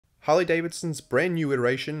Harley-Davidson's brand new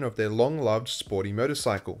iteration of their long-loved sporty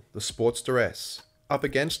motorcycle, the Sportster S, up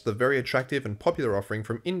against the very attractive and popular offering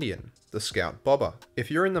from Indian, the Scout Bobber.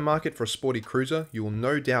 If you're in the market for a sporty cruiser, you will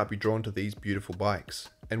no doubt be drawn to these beautiful bikes.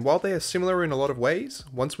 And while they are similar in a lot of ways,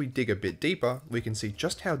 once we dig a bit deeper, we can see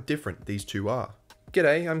just how different these two are.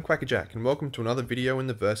 G'day, I'm Quackerjack and welcome to another video in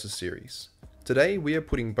the Versus series. Today we are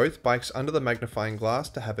putting both bikes under the magnifying glass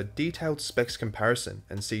to have a detailed specs comparison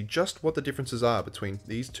and see just what the differences are between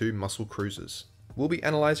these two muscle cruisers. We'll be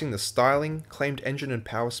analysing the styling, claimed engine and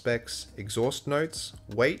power specs, exhaust notes,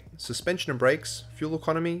 weight, suspension and brakes, fuel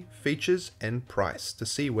economy, features and price to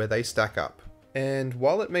see where they stack up. And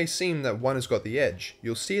while it may seem that one has got the edge,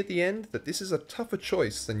 you'll see at the end that this is a tougher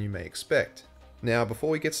choice than you may expect. Now before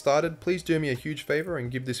we get started, please do me a huge favour and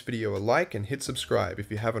give this video a like and hit subscribe if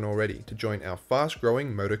you haven't already to join our fast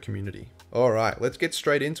growing motor community. Alright, let's get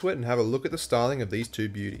straight into it and have a look at the styling of these two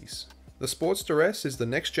beauties. The Sportster S is the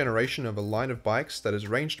next generation of a line of bikes that has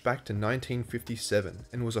ranged back to 1957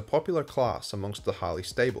 and was a popular class amongst the Harley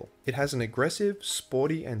stable. It has an aggressive,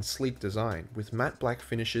 sporty and sleek design with matte black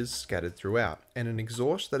finishes scattered throughout and an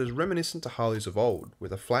exhaust that is reminiscent to Harleys of old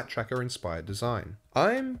with a flat tracker inspired design.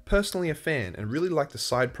 I'm personally a fan and really like the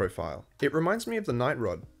side profile. It reminds me of the Night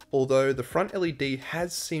Rod, although the front LED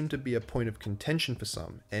has seemed to be a point of contention for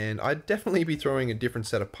some, and I'd definitely be throwing a different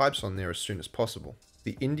set of pipes on there as soon as possible.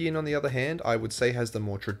 The Indian, on the other hand, I would say has the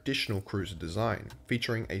more traditional cruiser design,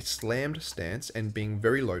 featuring a slammed stance and being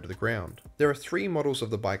very low to the ground. There are three models of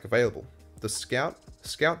the bike available: the Scout,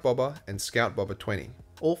 Scout Bobber and Scout Bobber 20,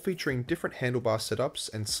 all featuring different handlebar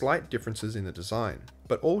setups and slight differences in the design,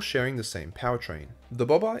 but all sharing the same powertrain. The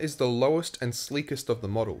Bobber is the lowest and sleekest of the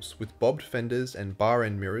models, with bobbed fenders and bar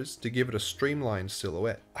end mirrors to give it a streamlined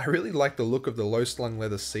silhouette. I really like the look of the low slung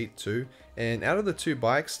leather seat too, and out of the two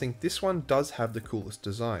bikes, think this one does have the coolest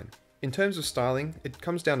design. In terms of styling, it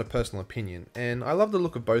comes down to personal opinion, and I love the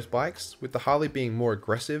look of both bikes, with the Harley being more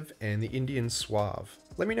aggressive and the Indian suave.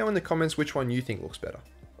 Let me know in the comments which one you think looks better.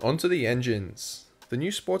 Onto the engines. The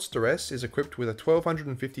new Sportster S is equipped with a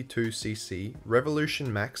 1252cc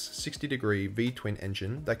Revolution Max 60-degree V-twin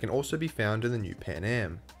engine that can also be found in the new Pan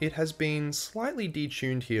Am. It has been slightly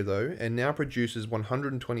detuned here though, and now produces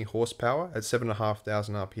 120 horsepower at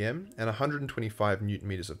 7,500 RPM and 125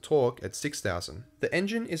 Nm of torque at 6,000. The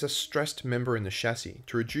engine is a stressed member in the chassis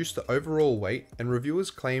to reduce the overall weight, and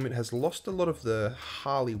reviewers claim it has lost a lot of the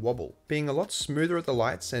Harley wobble, being a lot smoother at the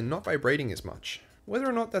lights and not vibrating as much. Whether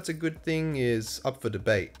or not that's a good thing is up for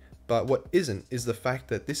debate, but what isn't is the fact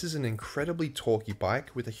that this is an incredibly torquey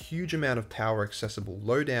bike with a huge amount of power accessible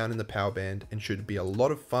low down in the power band and should be a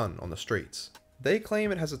lot of fun on the streets. They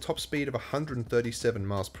claim it has a top speed of 137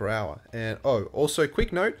 miles per hour, and oh, also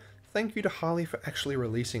quick note, thank you to Harley for actually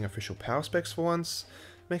releasing official power specs for once.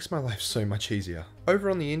 Makes my life so much easier. Over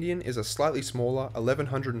on the Indian is a slightly smaller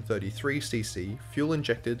 1133cc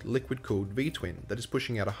fuel-injected liquid-cooled V-twin that is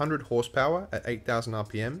pushing out 100 horsepower at 8,000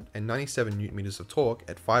 RPM and 97 Nm of torque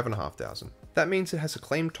at 5,500. That means it has a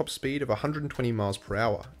claimed top speed of 120 miles per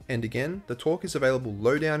hour, and again, the torque is available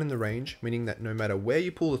low down in the range, meaning that no matter where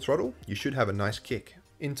you pull the throttle, you should have a nice kick.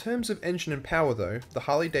 In terms of engine and power though, the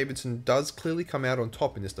Harley-Davidson does clearly come out on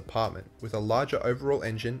top in this department, with a larger overall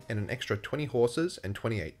engine and an extra 20 horses and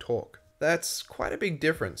 28 torque. That's quite a big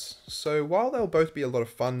difference, so while they'll both be a lot of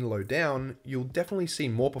fun low down, you'll definitely see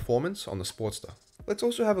more performance on the Sportster. Let's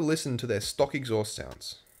also have a listen to their stock exhaust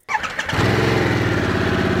sounds.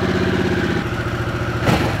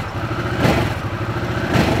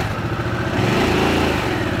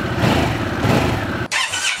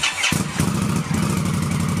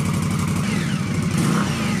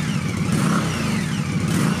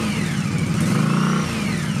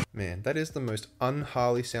 Man, that is the most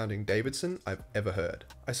un-Harley sounding Davidson I've ever heard.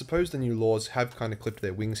 I suppose the new laws have kind of clipped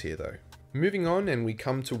their wings here though. Moving on, and we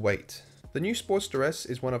come to weight. The new Sportster S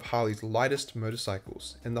is one of Harley's lightest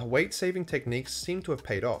motorcycles, and the weight saving techniques seem to have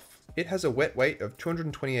paid off. It has a wet weight of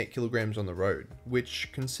 228 kilograms on the road, which,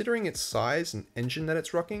 considering its size and engine that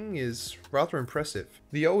it's rocking, is rather impressive.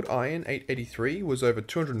 The old Iron 883 was over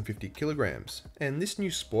 250 kilograms, and this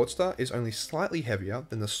new Sportster is only slightly heavier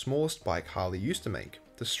than the smallest bike Harley used to make,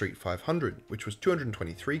 the Street 500, which was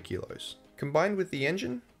 223 kilos. Combined with the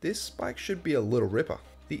engine, this bike should be a little ripper.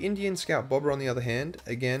 The Indian Scout Bobber, on the other hand,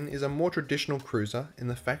 again is a more traditional cruiser in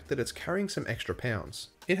the fact that it's carrying some extra pounds.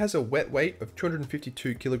 It has a wet weight of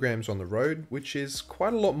 252 kilograms on the road, which is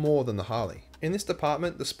quite a lot more than the Harley. In this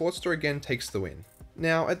department, the Sportster again takes the win.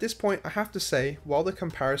 Now, at this point, I have to say, while the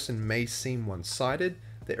comparison may seem one-sided,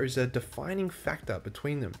 there is a defining factor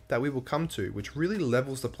between them that we will come to which really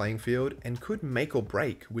levels the playing field and could make or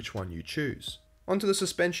break which one you choose. Onto the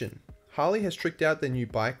suspension. Harley has tricked out their new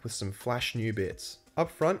bike with some flash new bits.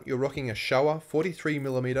 Up front, you're rocking a Showa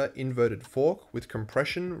 43mm inverted fork with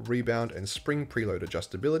compression, rebound and spring preload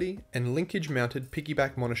adjustability, and linkage mounted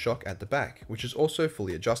piggyback monoshock at the back, which is also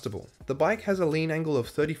fully adjustable. The bike has a lean angle of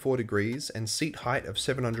 34 degrees and seat height of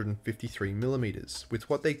 753mm, with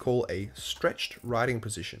what they call a stretched riding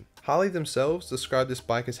position. Harley themselves describe this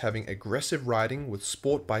bike as having aggressive riding with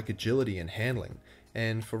sport bike agility and handling,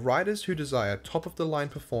 and for riders who desire top-of-the-line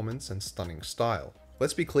performance and stunning style.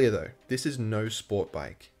 Let's be clear though, this is no sport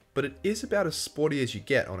bike, but it is about as sporty as you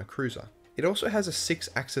get on a cruiser. It also has a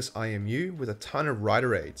 6-axis IMU with a ton of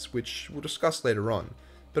rider aids, which we'll discuss later on,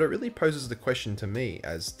 but it really poses the question to me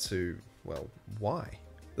as to, well, why?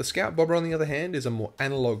 The Scout Bobber on the other hand is a more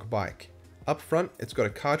analog bike. Up front, it's got a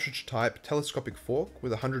cartridge type telescopic fork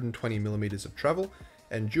with 120mm of travel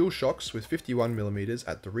and dual shocks with 51mm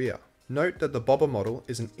at the rear. Note that the Bobber model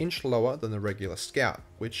is an inch lower than the regular Scout,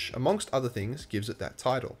 which amongst other things gives it that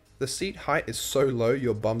title. The seat height is so low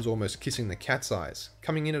your bum's almost kissing the cat's eyes,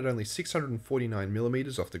 coming in at only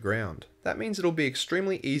 649mm off the ground. That means it'll be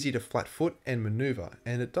extremely easy to flat foot and maneuver,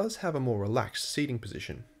 and it does have a more relaxed seating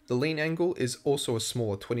position. The lean angle is also a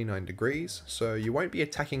smaller 29 degrees, so you won't be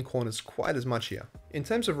attacking corners quite as much here. In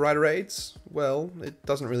terms of rider aids, well, it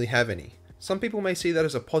doesn't really have any. Some people may see that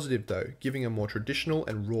as a positive though, giving a more traditional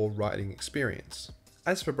and raw riding experience.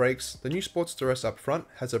 As for brakes, the new Sportster S up front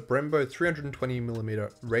has a Brembo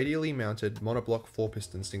 320mm radially mounted monoblock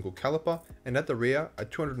 4-piston single caliper, and at the rear a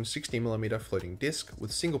 260mm floating disc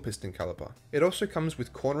with single piston caliper. It also comes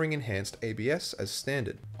with cornering enhanced ABS as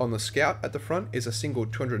standard. On the Scout at the front is a single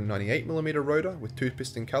 298mm rotor with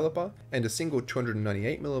 2-piston caliper, and a single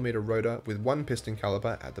 298mm rotor with 1-piston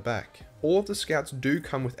caliper at the back. All of the Scouts do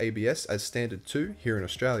come with ABS as standard too here in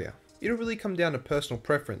Australia. It'll really come down to personal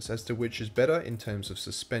preference as to which is better in terms of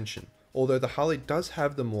suspension, although the Harley does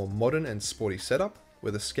have the more modern and sporty setup,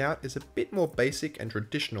 where the Scout is a bit more basic and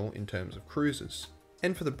traditional in terms of cruisers.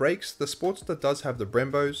 And for the brakes, the Sportster does have the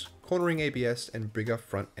Brembos, cornering ABS and bigger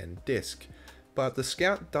front end disc, but the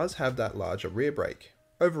Scout does have that larger rear brake.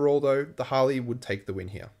 Overall though, the Harley would take the win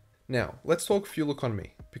here. Now, let's talk fuel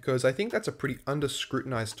economy, because I think that's a pretty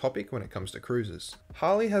under-scrutinized topic when it comes to cruisers.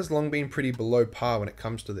 Harley has long been pretty below par when it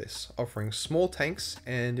comes to this, offering small tanks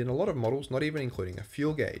and in a lot of models not even including a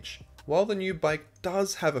fuel gauge. While the new bike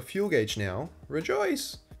does have a fuel gauge now,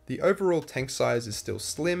 rejoice! The overall tank size is still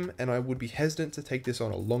slim, and I would be hesitant to take this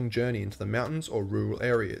on a long journey into the mountains or rural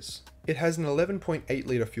areas. It has an 11.8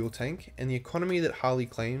 litre fuel tank, and the economy that Harley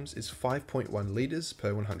claims is 5.1 litres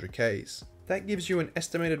per 100 Ks. That gives you an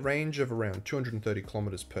estimated range of around 230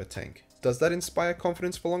 kilometers per tank. Does that inspire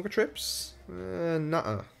confidence for longer trips?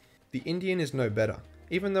 Nuh-uh. The Indian is no better,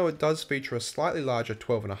 even though it does feature a slightly larger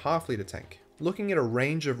 12.5 litre tank. Looking at a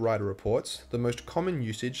range of rider reports, the most common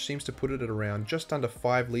usage seems to put it at around just under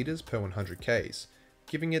 5 litres per 100 Ks,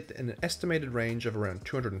 giving it an estimated range of around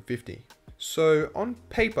 250. So on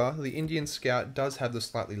paper, the Indian Scout does have the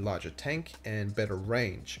slightly larger tank and better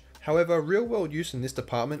range. However, real-world use in this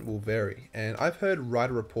department will vary, and I've heard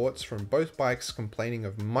rider reports from both bikes complaining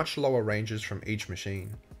of much lower ranges from each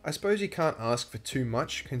machine. I suppose you can't ask for too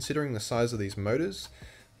much considering the size of these motors,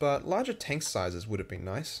 but larger tank sizes would have been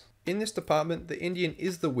nice. In this department, the Indian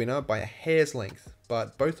is the winner by a hair's length,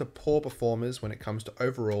 but both are poor performers when it comes to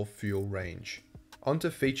overall fuel range.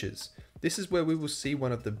 Onto features. This is where we will see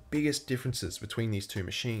one of the biggest differences between these two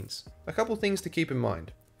machines. A couple things to keep in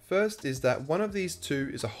mind. First is that one of these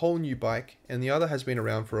two is a whole new bike and the other has been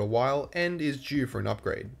around for a while and is due for an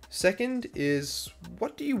upgrade. Second is,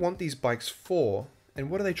 what do you want these bikes for and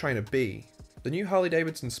what are they trying to be? The new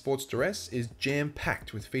Harley-Davidson Sportster S is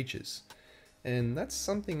jam-packed with features, and that's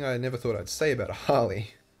something I never thought I'd say about a Harley.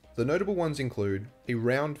 The notable ones include a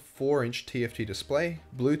round 4-inch TFT display,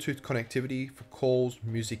 Bluetooth connectivity for calls,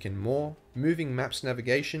 music and more, moving maps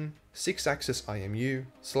navigation, 6-axis IMU,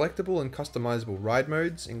 selectable and customizable ride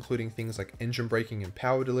modes including things like engine braking and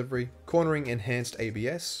power delivery, cornering enhanced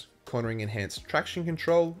ABS, cornering enhanced traction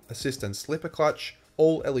control, assist and slipper clutch,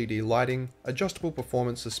 all LED lighting, adjustable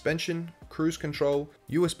performance suspension, cruise control,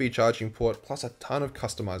 USB charging port, plus a ton of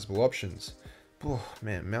customizable options. Oh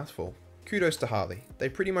man, mouthful. Kudos to Harley. They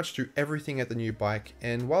pretty much do everything at the new bike,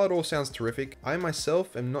 and while it all sounds terrific, I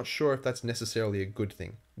myself am not sure if that's necessarily a good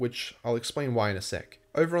thing, which I'll explain why in a sec.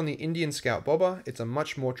 Over on the Indian Scout Bobber, it's a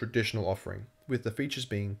much more traditional offering, with the features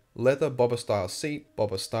being leather bobber style seat,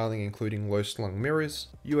 bobber styling including low slung mirrors,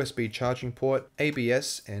 USB charging port,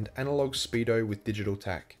 ABS, and analog speedo with digital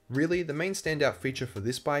tack. Really, the main standout feature for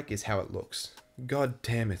this bike is how it looks. God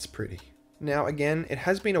damn, it's pretty. Now again, it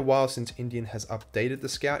has been a while since Indian has updated the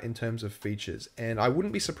Scout in terms of features, and I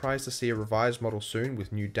wouldn't be surprised to see a revised model soon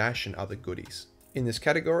with new dash and other goodies. In this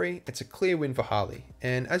category, it's a clear win for Harley,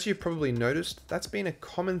 and as you've probably noticed, that's been a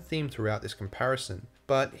common theme throughout this comparison,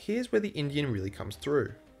 but here's where the Indian really comes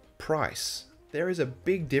through. Price. There is a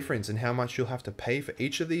big difference in how much you'll have to pay for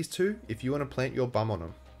each of these two if you want to plant your bum on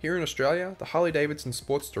them. Here in Australia, the Harley-Davidson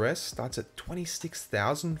Sportster S starts at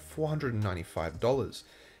 $26,495,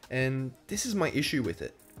 and this is my issue with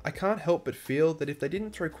it. I can't help but feel that if they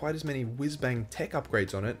didn't throw quite as many whiz-bang tech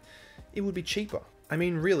upgrades on it, it would be cheaper. I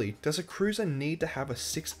mean really, does a cruiser need to have a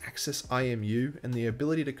 6-axis IMU and the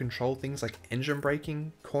ability to control things like engine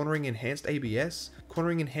braking, cornering enhanced ABS,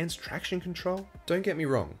 cornering enhanced traction control? Don't get me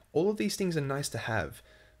wrong, all of these things are nice to have,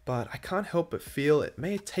 but I can't help but feel it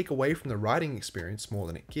may take away from the riding experience more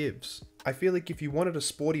than it gives. I feel like if you wanted a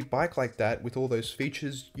sporty bike like that with all those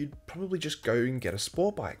features, you'd probably just go and get a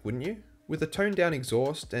sport bike, wouldn't you? With a toned down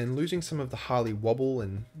exhaust and losing some of the Harley wobble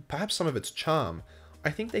and perhaps some of its charm, I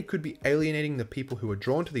think they could be alienating the people who are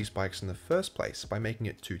drawn to these bikes in the first place by making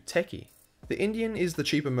it too techy. The Indian is the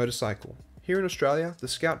cheaper motorcycle. Here in Australia, the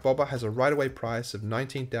Scout Bobber has a right-away price of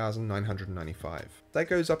 $19,995. That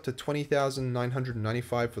goes up to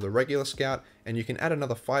 $20,995 for the regular Scout, and you can add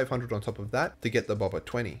another $500 on top of that to get the Bobber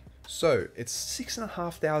 20. So it's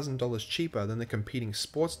 $6,500 cheaper than the competing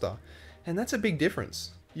Sportster, and that's a big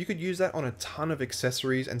difference. You could use that on a ton of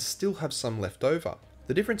accessories and still have some left over.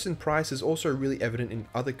 The difference in price is also really evident in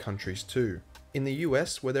other countries too. In the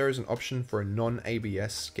US, where there is an option for a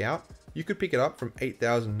non-ABS Scout, you could pick it up from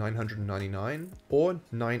 $8,999 or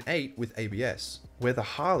 $9,800 with ABS, where the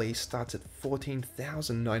Harley starts at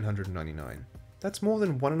 $14,999. That's more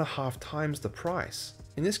than 1.5 times the price.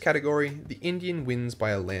 In this category, the Indian wins by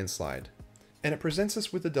a landslide. And it presents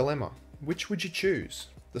us with a dilemma. Which would you choose?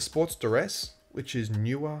 The Sportster S, which is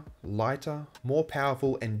newer, lighter, more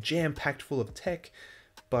powerful and jam-packed full of tech,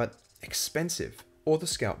 but expensive, or the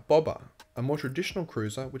Scout Bobber, a more traditional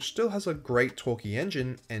cruiser which still has a great torquey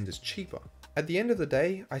engine and is cheaper. At the end of the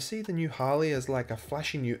day, I see the new Harley as like a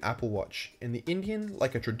flashy new Apple Watch, and the Indian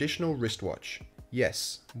like a traditional wristwatch.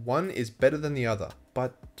 Yes, one is better than the other,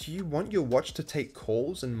 but do you want your watch to take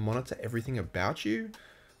calls and monitor everything about you?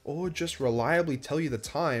 Or just reliably tell you the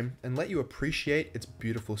time and let you appreciate its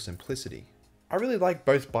beautiful simplicity? I really like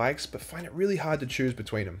both bikes, but find it really hard to choose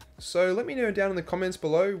between them. So let me know down in the comments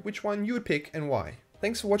below which one you would pick and why.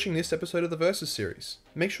 Thanks for watching this episode of the Versus series.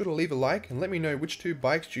 Make sure to leave a like and let me know which two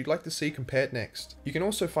bikes you'd like to see compared next. You can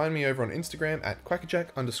also find me over on Instagram at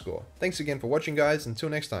quackerjack_. Thanks again for watching guys, until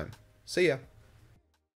next time. See ya!